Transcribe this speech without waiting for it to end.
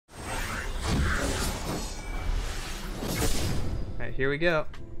Alright, here we go.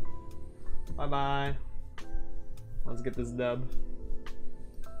 Bye-bye. Let's get this dub.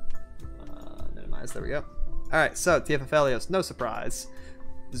 Minimize, there we go. Alright, so TF Aphelios, no surprise.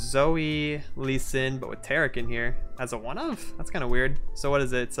 Zoe, Lee Sin, but with Tarek in here as a one of? That's kind of weird. So what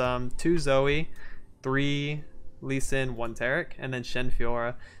is it? It's 2 Zoe, 3 Lee Sin, 1 Tarek, and then Shen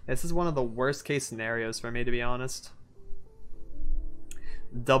Fiora. This is one of the worst case scenarios for me, to be honest.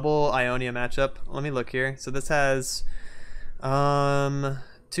 Double Ionia matchup. Let me look here. So this has 2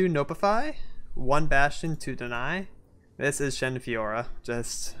 Nopify, 1 Bastion, 2 Deny. This is Shen Fiora.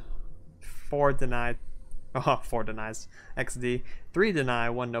 Just 4 Deny. Oh, 4 denies. XD. 3 Deny,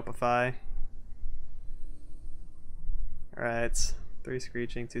 1 Nopify. Alright. 3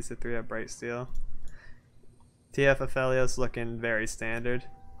 Screeching, 2 Sit 3 at Bright Steel. TF Aphelios looking very standard.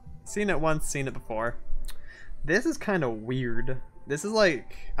 Seen it once, seen it before. This is kind of weird. This is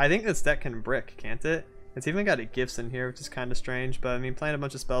like, I think this deck can brick, can't it? It's even got a Gifts in here, which is kind of strange, but I mean, playing a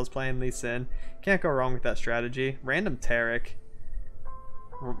bunch of spells, playing Lee Sin, can't go wrong with that strategy. Random Tarek.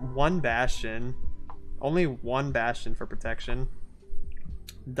 1 Bastion. Only 1 Bastion for protection.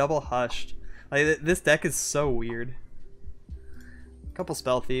 Double Hushed. Like, this deck is so weird. Couple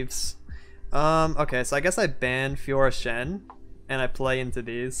Spell Thieves. Okay, so I guess I ban Fiora Shen, and I play into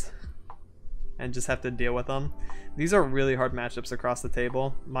these, and just have to deal with them. These are really hard matchups across the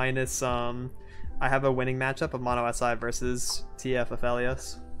table, minus, I have a winning matchup of MonoSI versus TF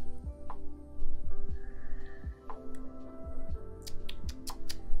Aphelios.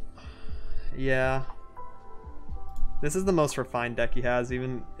 Yeah. This is the most refined deck he has,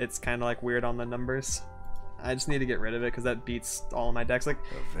 even it's kind of like weird on the numbers. I just need to get rid of it because that beats all of my decks, like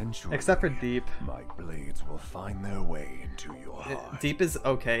eventually, except for Deep. My blades will find their way into your heart. Deep is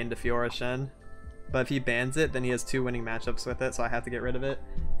okay into Fiora Shen, but if he bans it, then he has 2 winning matchups with it, so I have to get rid of it.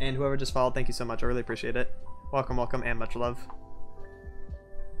 And whoever just followed, thank you so much. I really appreciate it. Welcome, welcome, and much love.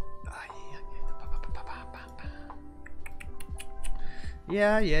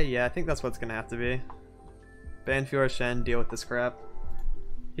 Yeah, I think that's what's gonna have to be. Ban Fiora Shen, deal with this crap.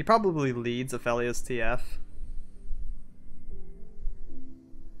 He probably leads Aphelios TF.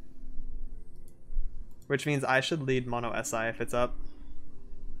 Which means I should lead MonoSI if it's up.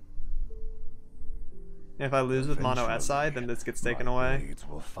 If I lose with MonoSI, then this gets taken away. Blades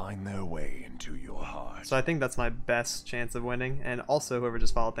will find their way into your heart. So I think that's my best chance of winning. And also, whoever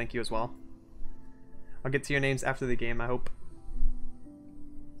just followed, thank you as well. I'll get to your names after the game, I hope.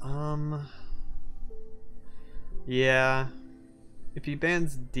 Yeah. If he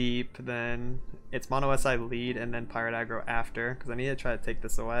bans Deep, then it's MonoSI lead and then Pirate Aggro after, because I need to try to take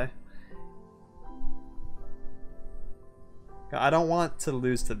this away. I don't want to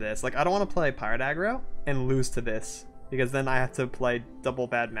lose to this. Like, I don't want to play Pirate Aggro and lose to this, because then I have to play double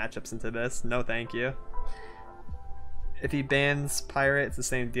bad matchups into this. No thank you. If he bans Pirate, it's the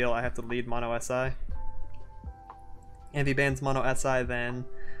same deal. I have to lead MonoSI. And if he bans MonoSI, then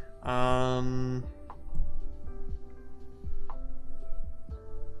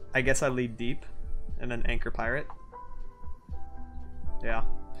I guess I lead Deep and then Anchor Pirate. Yeah.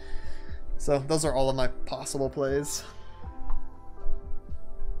 So those are all of my possible plays.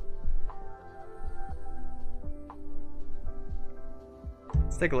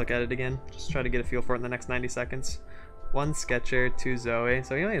 Let's take a look at it again. Just try to get a feel for it in the next 90 seconds. 1 Sketcher, 2 Zoe.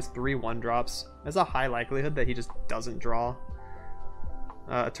 So he only has 3 1-drops. There's a high likelihood that he just doesn't draw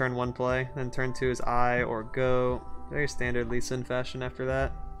a turn 1 play. Then turn 2 is I or Go. Very standard Lee Sin fashion after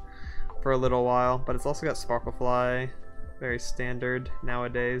that for a little while. But it's also got Sparklefly. Very standard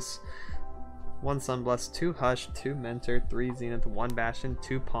nowadays. 1 Sunblast, 2 Hush, 2 Mentor, 3 Zenith, 1 Bastion,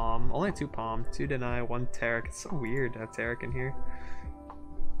 2 Palm. Only 2 Palm, 2 Deny, 1 Tarek. It's so weird to have Tarek in here.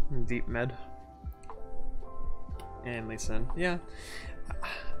 Deep Med. And Lee Sin. Yeah.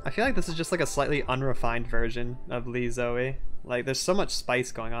 I feel like this is just like a slightly unrefined version of Lee Zoe. Like, there's so much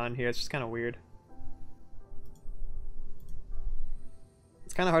spice going on here, it's just kind of weird.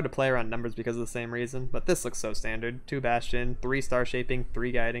 It's kind of hard to play around numbers because of the same reason, but this looks so standard. 2 Bastion, 3 Star Shaping,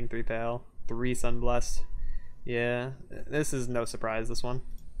 3 Guiding, 3 Pale, 3 Sunblessed. Yeah, this is no surprise, this one.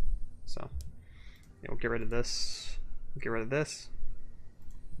 So, yeah, we'll get rid of this. Get rid of this.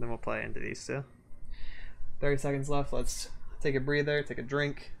 Then we'll play into these two. 30 seconds left. Let's take a breather, take a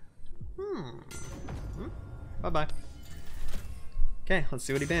drink. Bye-bye. Okay, let's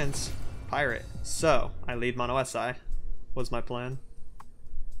see what he bans. Pirate. So, I lead MonoSI. Was my plan.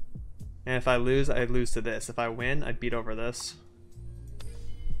 And if I lose, I lose to this. If I win, I beat over this.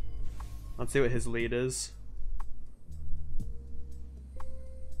 Let's see what his lead is.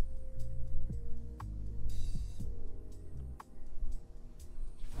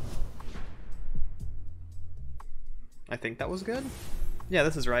 I think that was good. Yeah,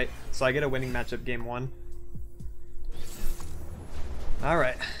 this is right. So I get a winning matchup game 1.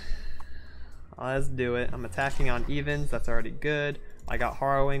 Alright. Let's do it. I'm attacking on evens. That's already good. I got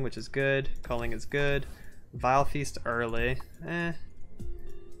Harrowing, which is good. Culling is good. Vile Feast early.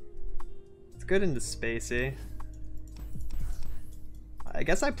 It's good into Spacey. I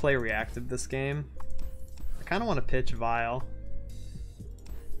guess I play reactive this game. I kind of want to pitch Vile.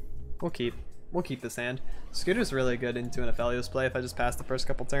 We'll keep this hand. Scooter's really good into an Aphelios play if I just pass the first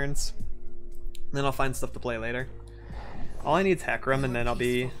couple turns. Then I'll find stuff to play later. All I need is Hecarim and then I'll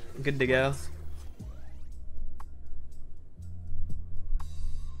be good to go.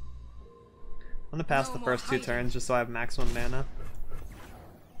 I'm gonna pass the first 2 turns just so I have maximum mana.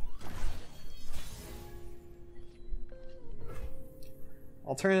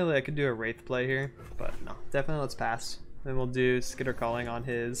 Alternatively, I could do a Wraith play here, but no, definitely let's pass. Then we'll do Skitter Calling on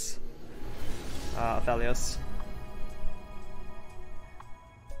his Aphelios.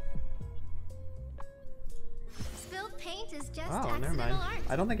 Spilled paint is just Oh, never mind. art.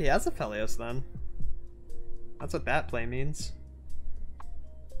 I don't think he has Aphelios then. That's what that play means.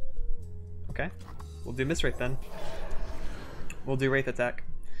 Okay, we'll do Miss Wraith then. We'll do Wraith attack.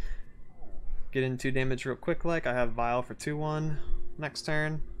 Get in 2 damage real quick like. I have Vile for 2-1 next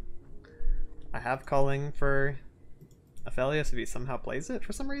turn. I have Culling for Aphelios if he somehow plays it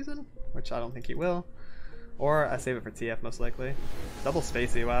for some reason, which I don't think he will. Or I save it for TF most likely. Double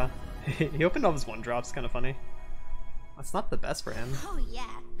Spacey, wow. He opened all his 1-drops, kind of funny. That's not the best for him. Oh yeah,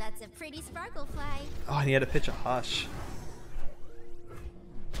 that's a pretty sparkle fly. Oh, and he had to pitch a Hush.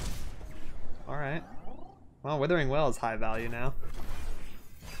 Alright. Well, Withering Well is high value now.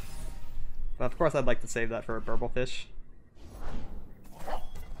 But of course I'd like to save that for a Burblefish.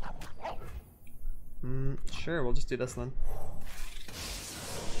 Sure, we'll just do this then.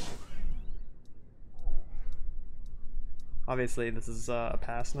 Obviously this is a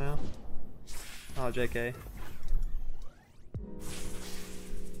pass now. Oh, JK.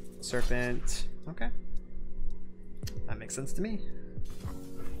 Serpent. Okay. That makes sense to me.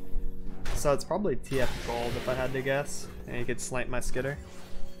 So it's probably TF Gold if I had to guess. And he could snipe my Skitter.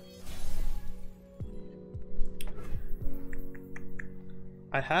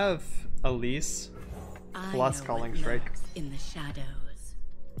 I have Elise plus Calling Strike. In the shadows.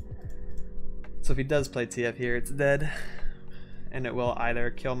 So if he does play TF here, it's dead. And it will either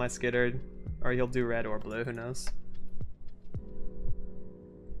kill my Skitter or he'll do red or blue, who knows.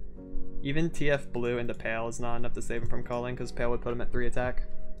 Even TF blue into Pale is not enough to save him from Calling because Pale would put him at 3 attack.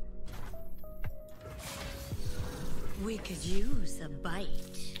 We could use a bite.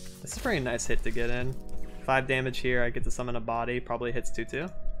 This is a very nice hit to get in. 5 damage here, I get to summon a body, probably hits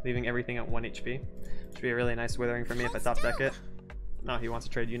 2-2, leaving everything at 1 HP. Should be a really nice Withering for me if I top deck it. No, he wants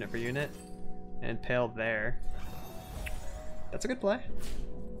to trade unit for unit. And Pale there. That's a good play.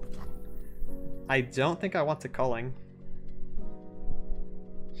 I don't think I want to Culling.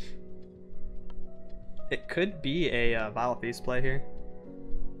 It could be a Vile Feast play here.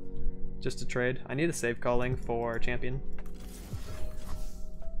 Just to trade. I need to save Culling for champion.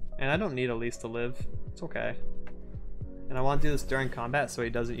 And I don't need Elise to live. It's okay. And I want to do this during combat so he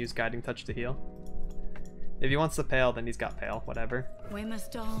doesn't use Guiding Touch to heal. If he wants to Pale, then he's got Pale, whatever. We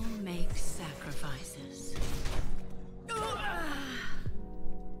must all make sacrifices. I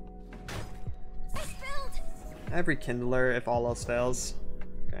spilled. Every Kindler if all else fails.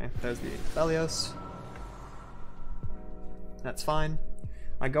 Okay, there's the Aphelios. That's fine.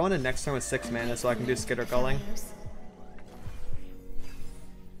 I go into next turn with 6 mana so I can do Skitter Culling.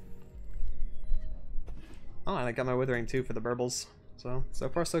 Oh, and I got my Withering too for the Burbles. So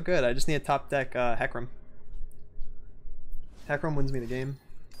far so good. I just need a top deck Hecarim. Hecarim wins me the game.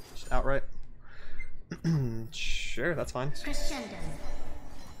 Just outright. Sure, that's fine. Crescendo.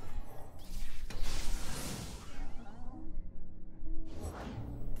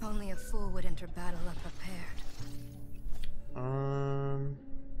 Only a fool would enter battle unprepared.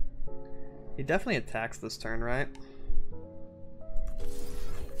 He definitely attacks this turn, right?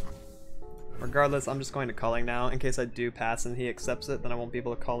 Regardless, I'm just going to Culling now. In case I do pass and he accepts it, then I won't be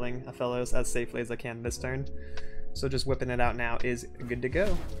able to Culling Aphelios as safely as I can this turn. So just whipping it out now is good to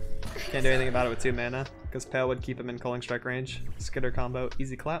go. Can't do anything about it with 2 mana, because Pale would keep him in Culling Strike range. Skitter combo,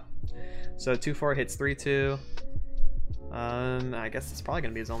 easy clap. So 2-4 hits 3-2. I guess it's probably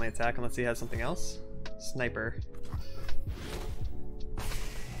going to be his only attack unless he has something else. Sniper.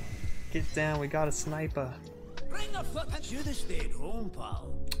 Get down, we got a sniper. Bring a foot. Should have stayed home,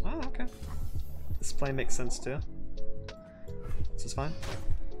 pal. Oh, okay. This play makes sense too. This is fine.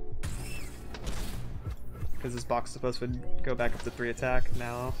 Because this box supposed would go back up to 3 attack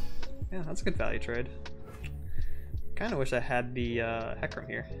now. Yeah, that's a good value trade. Kinda wish I had the Hecarim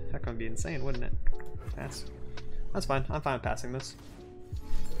here. Hecarim would be insane, wouldn't it? Pass. That's fine. I'm fine with passing this.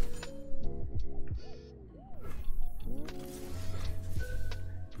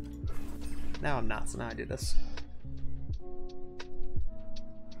 Now I'm not, so now I do this.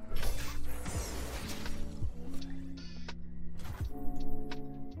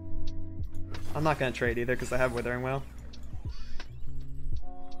 I'm not gonna trade either because I have Withering Well.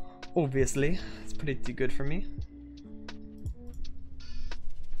 Obviously, it's pretty good for me.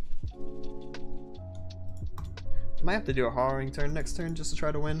 Might have to do a Harrowing turn next turn just to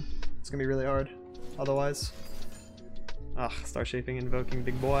try to win. It's gonna be really hard otherwise. Ugh, Star Shaping, invoking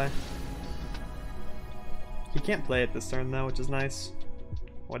big boy. He can't play it this turn though, which is nice.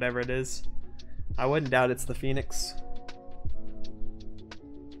 Whatever it is. I wouldn't doubt it's the Phoenix.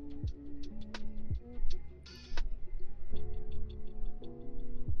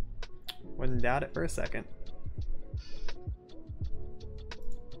 Wouldn't doubt it for a second.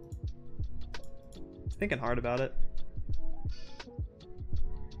 Thinking hard about it.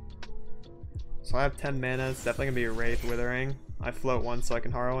 So I have 10 mana, it's definitely gonna be a Wraith Withering. I float one so I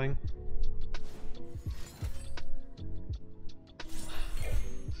can Harrowing.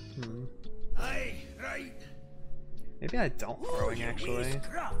 Aye, right. Maybe I don't Harrowing actually.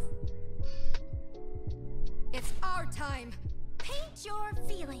 It's our time. Paint your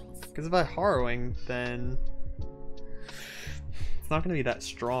feelings. Because if I Harrowing, then it's not going to be that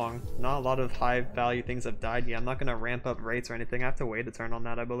strong. Not a lot of high value things have died yet. I'm not going to ramp up rates or anything. I have to wait a turn on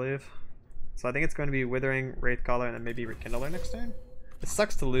that, I believe. So I think it's going to be Withering, Wraith Caller, and then maybe Rekindler next turn. It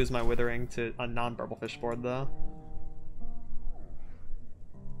sucks to lose my Withering to a non-Burblefish board though.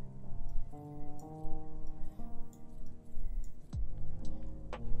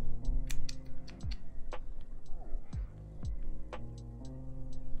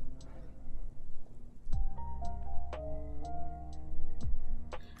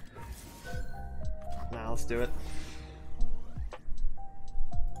 Nah, let's do it.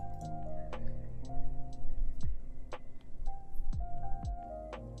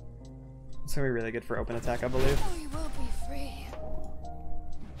 It's gonna be really good for open attack, I believe. We will be free.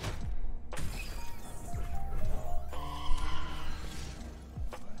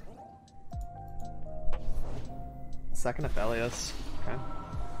 Second Aphelios. Okay.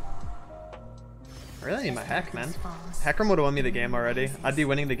 I really need my Heck, man. Hecarim would have won me the game already. I'd be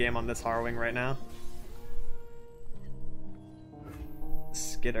winning the game on this Harrowing right now.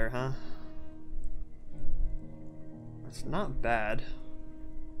 Skitter, huh? It's not bad.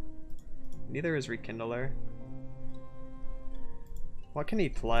 Neither is Rekindler. What can he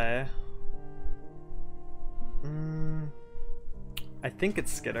play? I think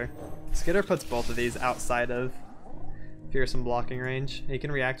it's Skitter. Skitter puts both of these outside of Fearsome blocking range. He can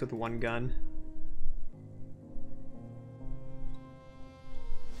react with one gun.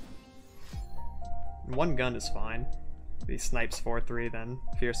 One gun is fine. If he snipes 4-3, then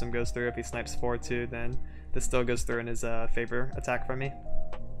Fearsome goes through. If he snipes 4-2, then this still goes through in his favor attack from me.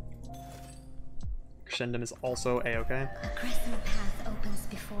 Crescendum is also a-okay. A crescent path opens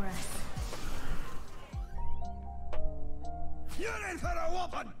before us. You're in for a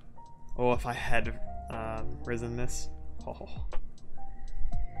whooping. Oh, if I had risen this. Oh.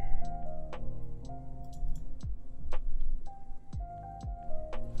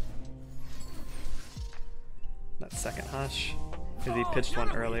 That second Hush, because he pitched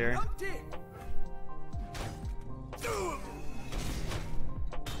one earlier.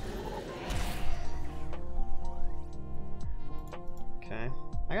 Okay,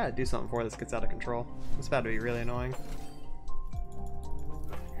 I gotta do something before this gets out of control. It's about to be really annoying.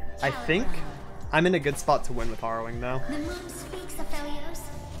 I think I'm in a good spot to win with Harrowing though. The moon speaks, Aphelios.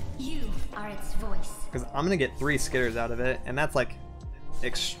 You are its voice. Because I'm gonna get 3 Skitters out of it, and that's like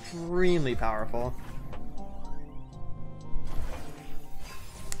extremely powerful.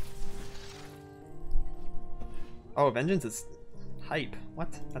 Oh, Vengeance is hype. What?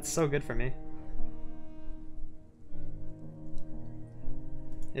 That's so good for me.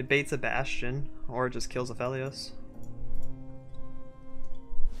 It baits a Bastion, or it just kills Aphelios.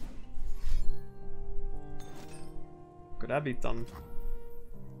 Could that be dumb?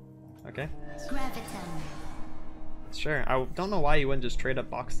 Okay. Graviton. Sure. I don't know why you wouldn't just trade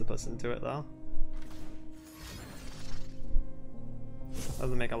up Boxtopus into it, though.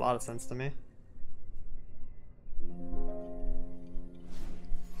 Doesn't make a lot of sense to me.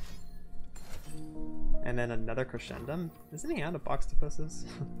 And then another Crescendum. Isn't he out of Boxtopuses?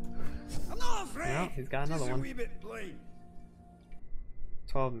 I'm not afraid. No, he's got another Just a one. wee bit blind.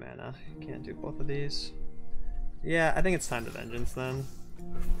 12 mana. Can't do both of these. Yeah, I think it's time to Vengeance then.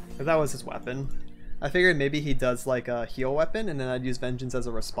 Because that was his weapon. I figured maybe he does like a heal weapon, and then I'd use Vengeance as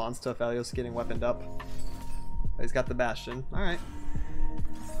a response to Aphelios getting weaponed up. But he's got the Bastion. Alright.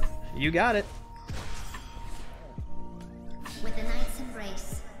 You got it. With a knight's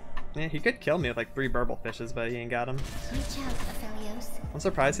embrace. Yeah, he could kill me with like 3 burble fishes, but he ain't got him. Reach out, Aphelios. I'm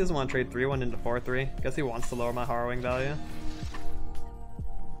surprised he doesn't want to trade 3-1 into 4-3. Guess he wants to lower my harrowing value.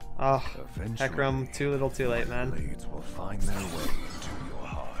 Oh, Hecarim, too little too late, man. Blades will find their way into your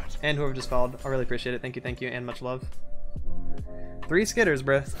heart. And whoever just followed, I really appreciate it. Thank you, and much love. 3 skitters,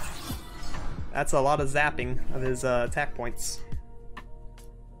 bruh. That's a lot of zapping of his attack points.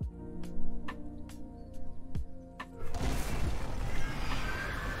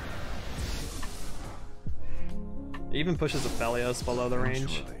 It even pushes Aphelios below the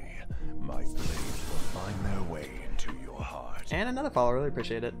range. Eventually, my blades will find their way into your heart. And another follow, really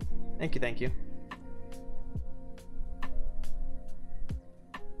appreciate it. Thank you.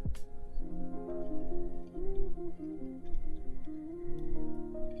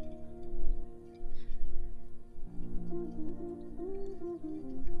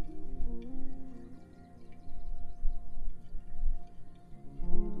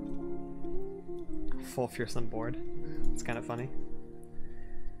 Full Fearsome board. It's kind of funny.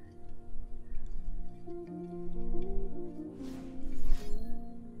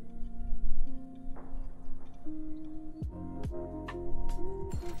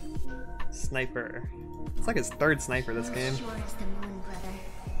 Sniper. It's like his 3rd sniper this game. Sure as the moon, brother.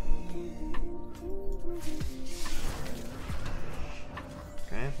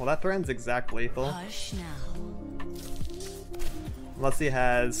 Okay, well that threatens exact lethal. Hush now. Unless he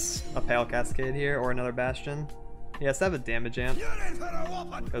has a Pale Cascade here or another Bastion. He has to have a damage amp. You're in for a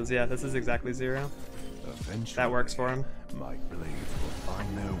whooping. Because yeah, this is exactly 0. Eventually, That works for him. my blades will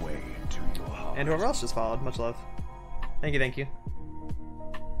find their way into your heart. And whoever else just followed, much love. Thank you.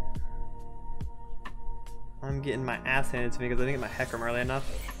 I'm getting my ass handed to me because I didn't get my Hecarim early enough.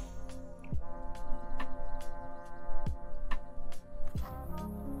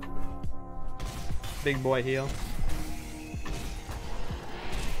 Big boy heal.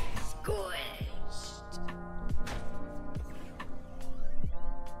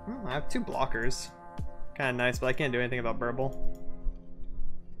 I have 2 blockers. Kinda nice, but I can't do anything about Burble.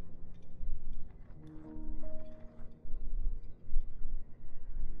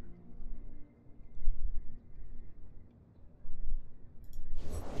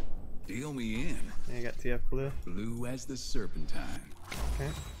 Deal me in. And you got TF blue. Blue as the serpentine. Okay.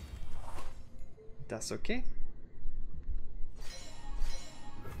 That's okay.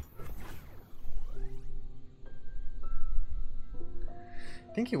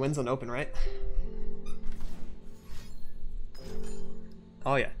 I think he wins on open, right?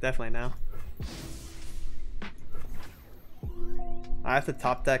 Oh yeah, definitely now. I have to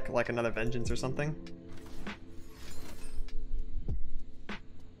top deck like another Vengeance or something.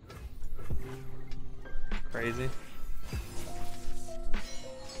 Crazy.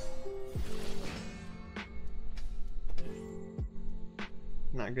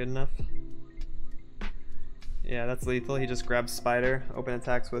 Not good enough. Yeah, that's lethal. He just grabs Spider, open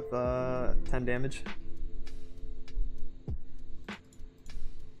attacks with 10 damage.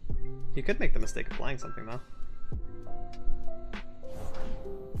 He could make the mistake of flying something though.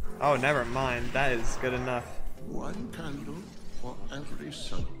 Oh, never mind. That is good enough. One candle for every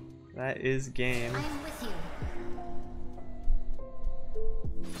soul. That is game. I am with you.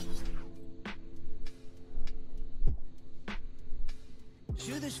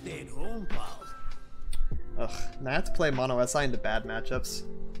 Should have stayed home, pal. Ugh, now I have to play MonoSI into bad matchups.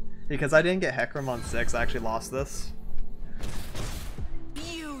 Because I didn't get Hecarim on 6, I actually lost this.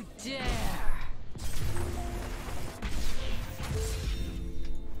 You dare!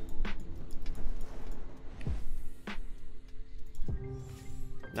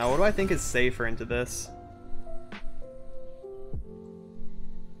 Now what do I think is safer into this?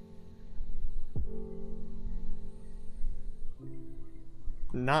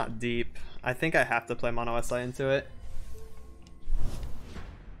 Not deep. I think I have to play MonoSI into it.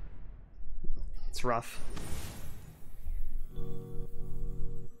 It's rough.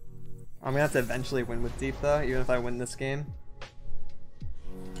 I'm gonna have to eventually win with deep though, even if I win this game.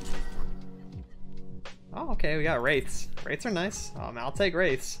 Oh, okay, we got Wraiths. Wraiths are nice. I'll take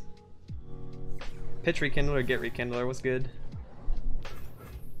Wraiths. Pitch Rekindler, get Rekindler was good.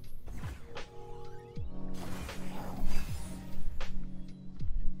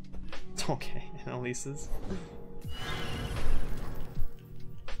 Okay, and Elise's.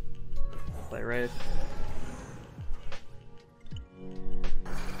 Play Wraith.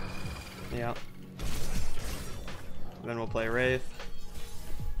 Yeah. Then we'll play Wraith.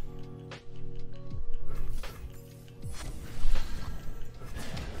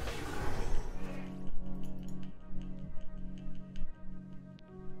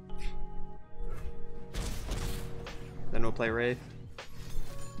 go play Wraith.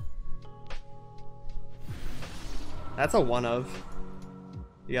 That's a one of.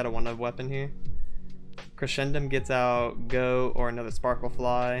 You got a one of weapon here. Crescendum gets out Go or another Sparkle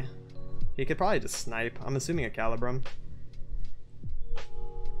Fly. He could probably just snipe. I'm assuming a Calibrum.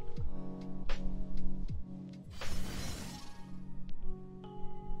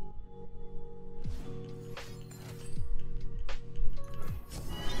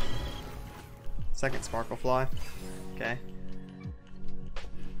 Second Sparkle Fly. Okay.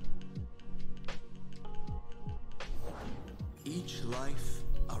 Each life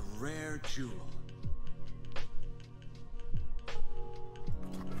a rare jewel.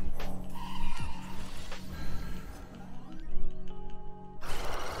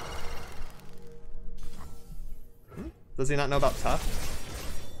 Does he not know about Tough?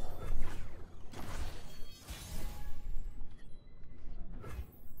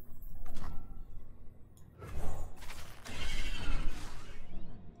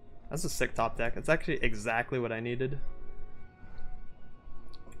 That's a sick top deck. It's actually exactly what I needed.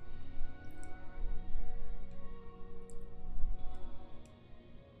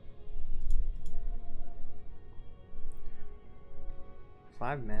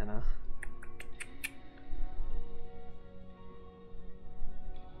 Five mana.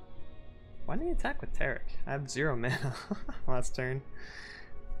 Why didn't he attack with Tarek? I have 0 mana last turn.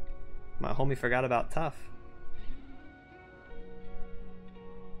 My homie forgot about Tough.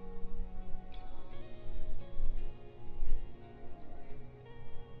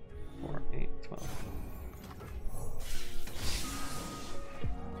 4, 8, 12.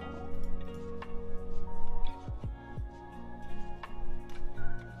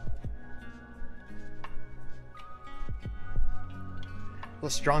 A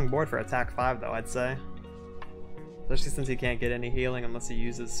strong board for attack 5 though, I'd say. Especially since he can't get any healing unless he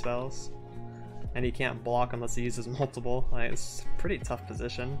uses spells. And he can't block unless he uses multiple. Like, it's a pretty tough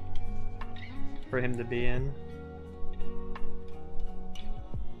position for him to be in.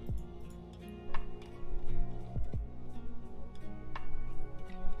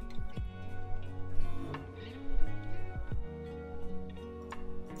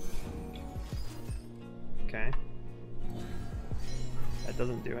 Okay. That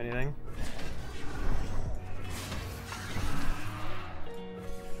doesn't do anything.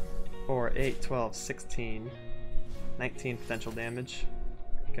 Four, 8, 12, 16, 19 potential damage.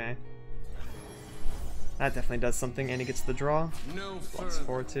 Okay. That definitely does something, and he gets the draw. No Plus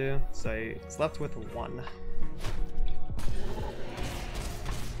 4, 2. So he's left with 1.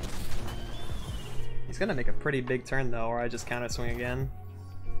 He's gonna make a pretty big turn though, or I just counter swing again.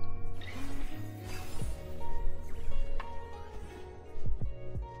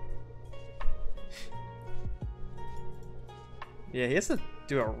 Yeah, he has to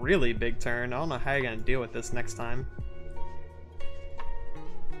do a really big turn. I don't know how you're gonna deal with this next time.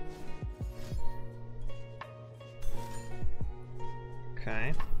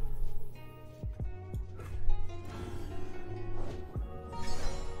 Okay.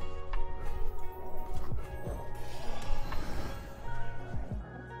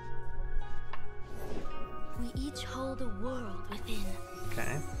 We each hold a world within.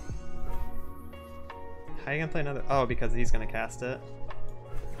 Okay. How are you gonna play another? Oh, because he's gonna cast it.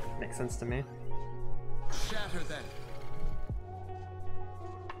 Makes sense to me. Shatter them.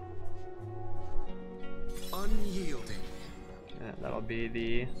 Unyielding. Yeah, that'll be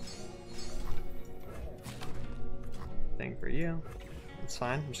the thing for you. It's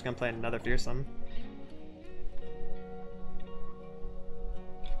fine. I'm just gonna play another Fearsome.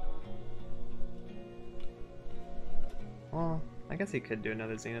 Well, I guess he could do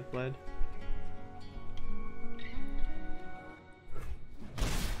another Zenith Blade.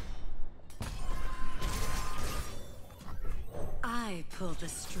 I pull the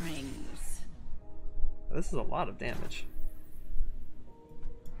strings. This is a lot of damage.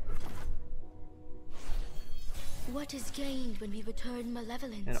 What is gained when we return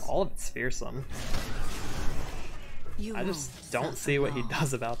malevolence? And all of it's Fearsome. You I won't just don't suffer see what he long.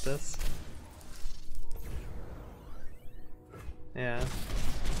 does about this. Yeah.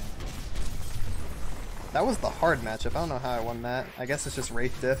 That was the hard matchup. I don't know how I won that. I guess it's just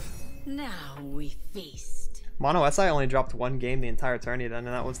Wraith diff. Now we feast. MonoSI only dropped 1 game the entire tourney then,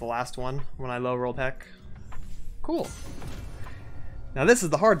 and that was the last one when I low rolled Heck. Cool. Now this is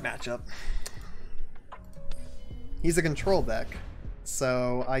the hard matchup. He's a control deck,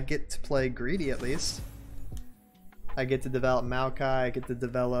 so I get to play greedy at least. I get to develop Maokai, I get to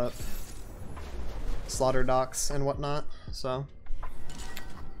develop Slaughter Docks and whatnot, so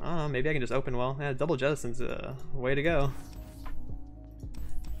I don't know, maybe I can just open well. Yeah, double jettison's a way to go.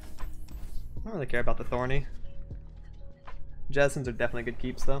 I don't really care about the Thorny. Jettisons are definitely good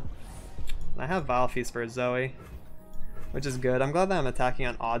keeps though. I have Vile Feast for Zoe, which is good. I'm glad that I'm attacking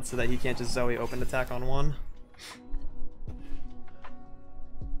on odds so that he can't just Zoe open attack on one.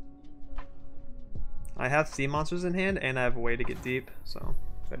 I have sea monsters in hand and I have a way to get deep, so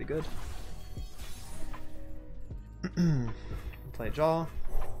very good. Play Jaw.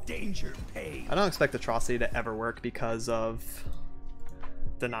 Danger pays. I don't expect Atrocity to ever work because of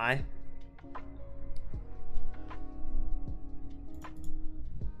Deny.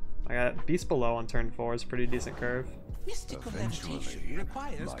 I got Beast Below on turn 4 is a pretty decent curve. Mystical Eventually, meditation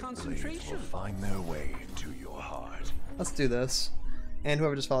requires my blades concentration. will find their way into your heart. Let's do this. And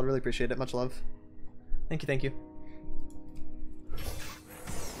whoever just followed, really appreciate it. Much love. Thank you, thank you.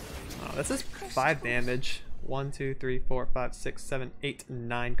 Oh, this is 5 damage. 1, 2, 3, 4, 5, 6, 7, 8,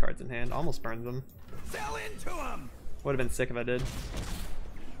 9 cards in hand. Almost burned them. Sell into him. Would have been sick if I did.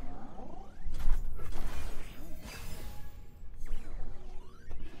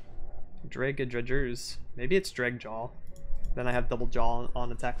 Dreg Dredgers. Maybe it's Dreg Jaw. Then I have double Jaw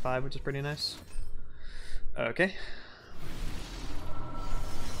on attack 5, which is pretty nice. Okay.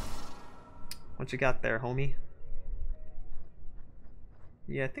 What you got there, homie?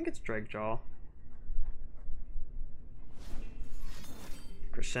 Yeah, I think it's Dreg Jaw.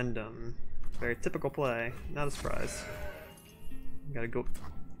 Crescendum. Very typical play. Not a surprise. Gotta go.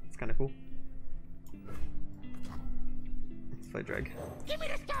 It's kind of cool. Let's play Dreg. Give me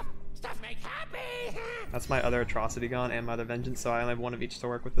the stuff! Stuff makes happy! That's my other Atrocity gone and my other Vengeance, so I only have one of each to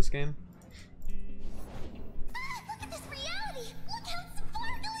work with this game. Look at this reality! Look how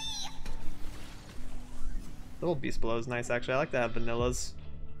sparkly! Little Beast Below is nice, actually. I like to have vanillas,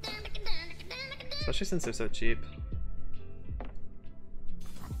 especially since they're so cheap.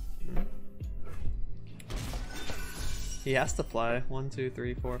 He has to fly. 1, 2,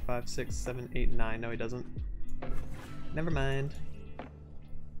 3, 4, 5, 6, 7, 8, 9. No, he doesn't. Never mind.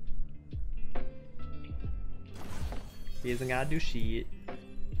 He isn't gotta do shit.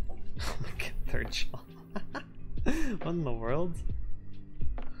 Oh my god, third jaw. What in the world?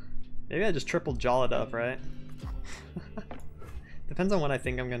 Maybe I just triple jaw it up, right? Depends on when I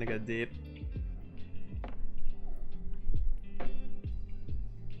think I'm gonna go deep.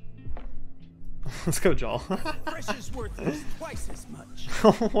 Let's go jaw. Pressure's worth twice as much.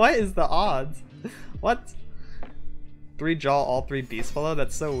 What is the odds? What? 3 jaw, all 3 beast below?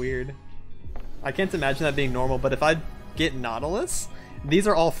 That's so weird. I can't imagine that being normal, but if I get Nautilus, these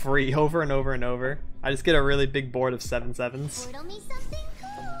are all free over and over and over. I just get a really big board of 7/7s, Riddle me something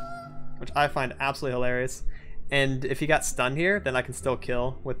cool. which I find absolutely hilarious. And if he got stunned here, then I can still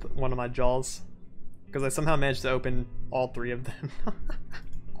kill with one of my jaws, because I somehow managed to open all 3 of them.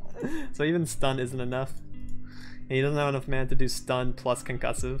 So even stun isn't enough. And he doesn't have enough mana to do stun plus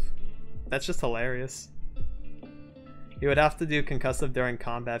concussive. That's just hilarious. He would have to do concussive during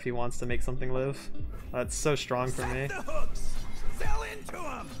combat if he wants to make something live. That's so strong for me. The hooks. Sell into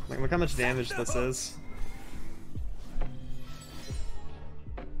him. Like, look how much damage this is.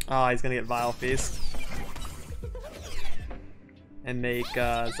 Oh, he's gonna get Vile Feast. And make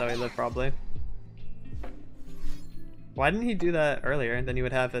Zoe live, probably. Why didn't he do that earlier? Then he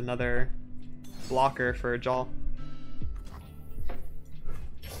would have another blocker for Jaw.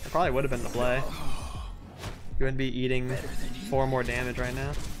 That probably would have been the play. He wouldn't be eating 4 more damage right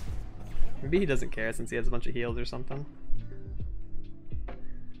now. Maybe he doesn't care since he has a bunch of heals or something.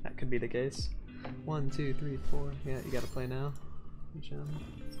 That could be the case. 1, 2, 3, 4. Yeah, you gotta play now. Okay.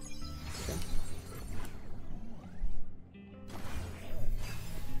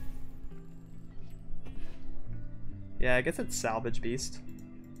 Yeah, I guess it's Salvage Beast.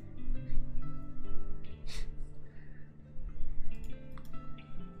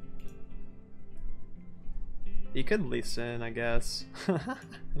 He could Lee Sin, I guess.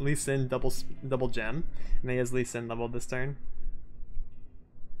 Lee Sin double gem, and then he has Lee Sin leveled this turn.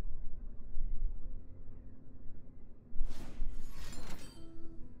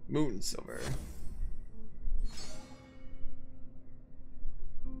 Moon Silver.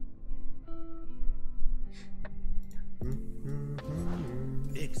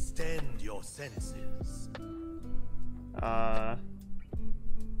 Extend your senses.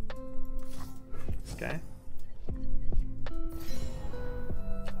 Okay.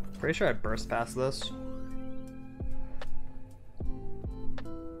 Pretty sure I burst past this.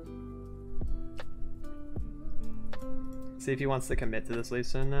 See if he wants to commit to this Lee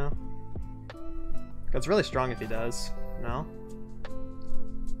Sin now. It's really strong if he does. No?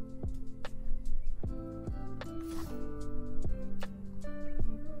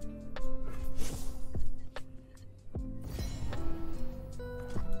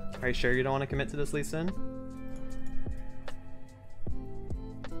 Are you sure you don't want to commit to this Lee Sin?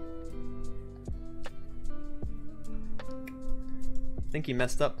 I think he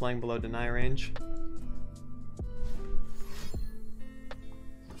messed up playing below deny range.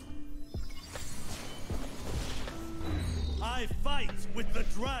 I fight with the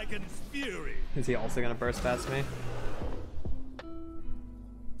dragon's fury. Is he also gonna burst past me?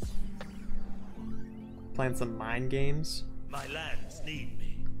 Playing some mind games. My lands need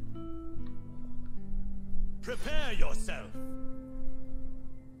me. Prepare yourself.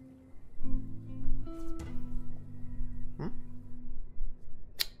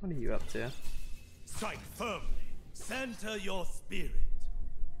 What are you up to? Strike firmly. Center your spirit.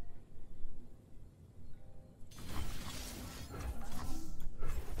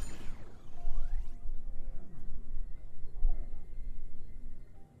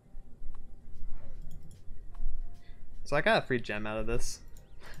 So I got a free gem out of this.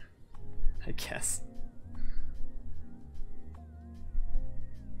 I guess.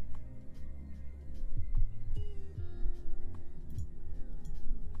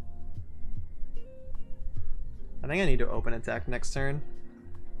 I think I need to open attack next turn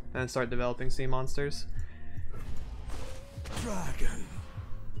and start developing sea monsters. Dragon.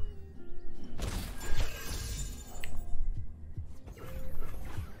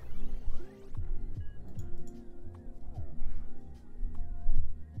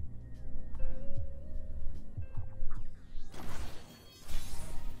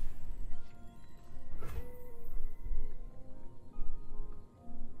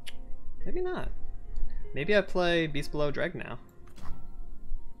 Maybe not. Maybe I play Beast Below Dreg now.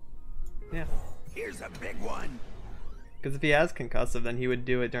 Yeah. Here's a big one. Because if he has concussive, then he would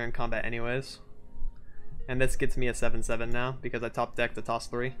do it during combat anyways. And this gets me a 7/7 now because I top decked the toss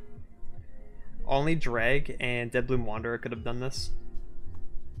 3. Only Dreg and Deadbloom Wanderer could have done this.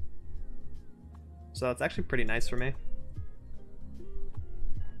 So that's actually pretty nice for me.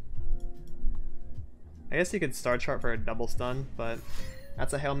 I guess you could Star Chart for a double stun, but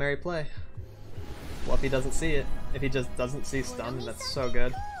that's a Hail Mary play. Well, if he doesn't see it, if he just doesn't see stun, then that's so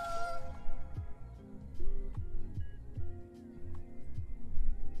good.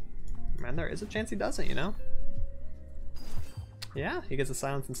 Man, there is a chance he doesn't, you know? Yeah, he gets a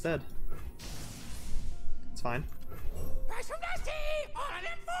silence instead. It's fine. Fearsome on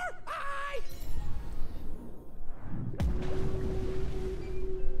an M4!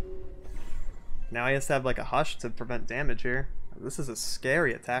 Now he has to have like a hush to prevent damage here. This is a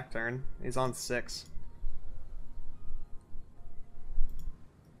scary attack turn. He's on 6.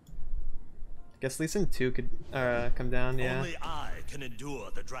 Guess Lee Sin 2 could come down, yeah. Only I can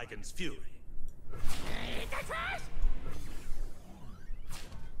endure the dragon's fury.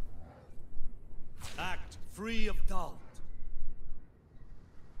 Act free of doubt.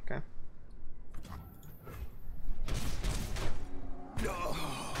 Okay.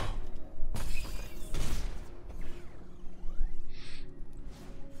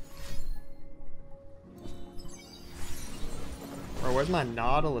 Or where's my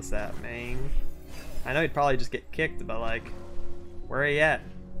Nautilus at, man? I know he'd probably just get kicked, but like, where are he at?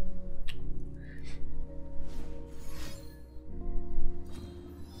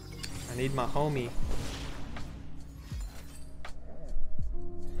 I need my homie.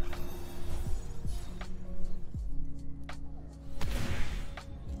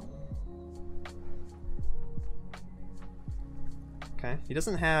 Okay, he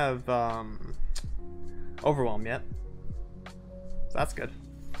doesn't have Overwhelm yet. So that's good.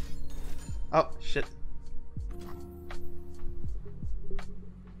 Oh, shit.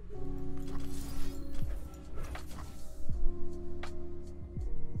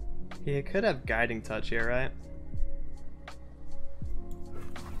 He could have Guiding Touch here, right?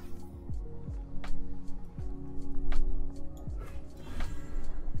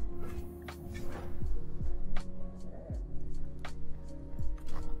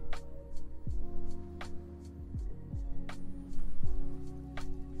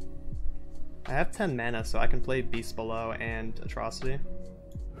 I have 10 mana, so I can play Beast Below and Atrocity.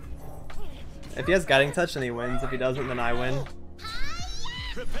 If he has Guiding Touch, then he wins. If he doesn't, then I win.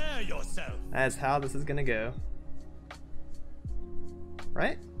 Prepare yourself. That's how this is gonna go.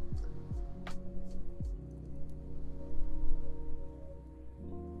 Right?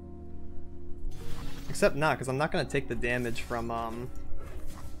 Except not, because I'm not gonna take the damage from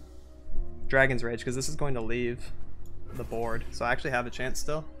Dragon's Rage, because this is going to leave the board. So I actually have a chance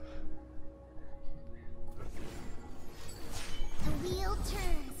still. The wheel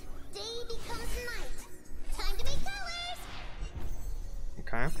turns. Day becomes night. Time to make colors.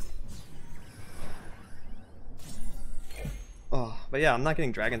 Okay. Oh, but yeah, I'm not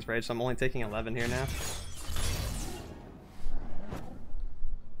getting Dragon's Rage, so I'm only taking 11 here now.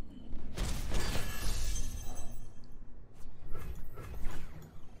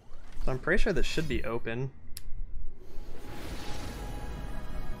 So I'm pretty sure this should be open.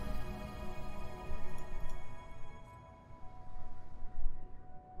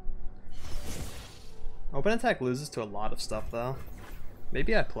 Open attack loses to a lot of stuff though.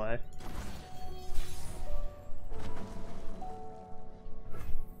 Maybe I play.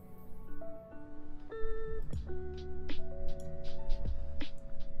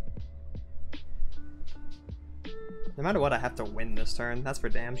 No matter what, I have to win this turn. That's for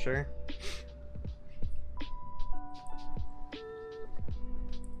damn sure.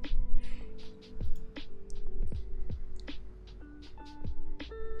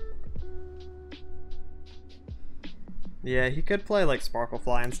 Yeah, he could play like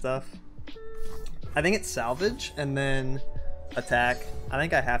Sparklefly and stuff. I think it's salvage and then attack. I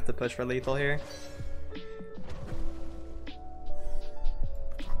think I have to push for lethal here.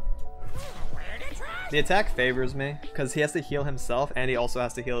 The attack favors me because he has to heal himself and he also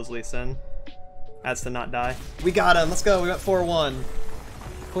has to heal his Lee Sin. Has to not die. We got him. Let's go. We went 4-1.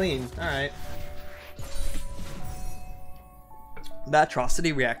 Clean. All right. That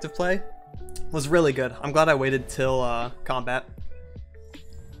atrocity reactive play was really good. I'm glad I waited till combat.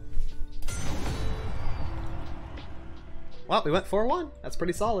 Well, we went 4-1. That's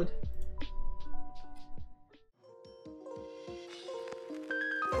pretty solid.